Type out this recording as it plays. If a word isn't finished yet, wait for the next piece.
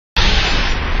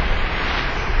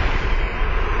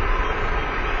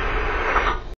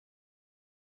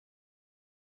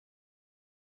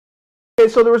Okay,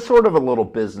 so there was sort of a little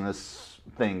business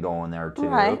thing going there too.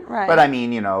 Right, right. But I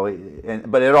mean,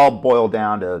 but it all boiled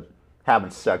down to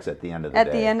having sex at the end of the day.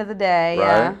 At the end of the day, right?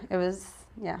 yeah. It was,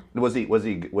 yeah. Was he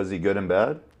good in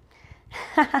bed?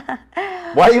 Why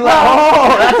are you like,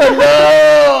 oh, that's a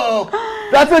no!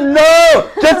 That's a no!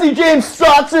 Jesse James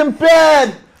sucks in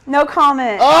bed! No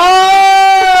comment.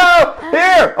 Oh!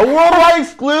 Here, a worldwide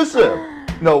exclusive.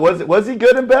 No, was he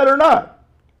good in bed or not?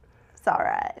 It's all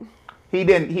right. He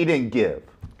didn't give.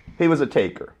 He was a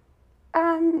taker.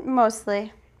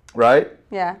 Mostly. Right?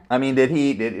 Yeah. I mean,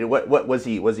 what was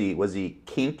he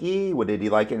kinky? Did he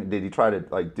did he try to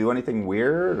like do anything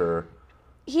weird or?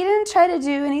 He didn't try to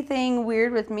do anything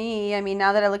weird with me. I mean,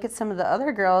 now that I look at some of the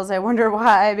other girls, I wonder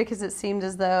why, because it seemed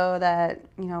as though that,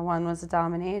 one was a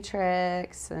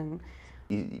dominatrix and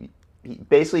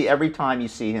basically every time you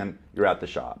see him, you're at the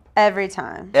shop. Every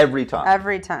time. Every time.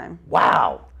 Every time.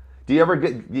 Wow. Do you ever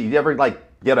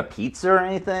get a pizza or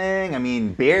anything? I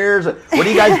mean, beers. What do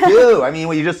you guys do? I mean,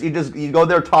 you go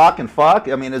there, talk and fuck.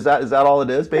 I mean, is that all it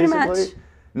is basically? Pretty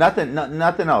Much.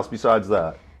 Nothing else besides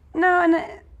that. No,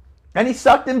 and he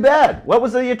sucked in bed. What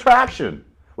was the attraction?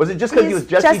 Was it just because he was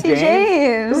Jesse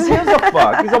James? Who gives a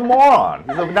fuck? He's a moron.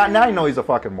 Now you know he's a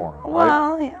fucking moron. Right?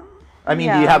 Well, yeah. I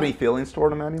mean, do you have any feelings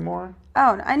toward him anymore?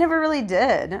 Oh, I never really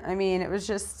did. I mean, it was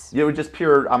just. You were just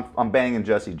pure. I'm banging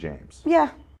Jesse James.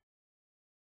 Yeah.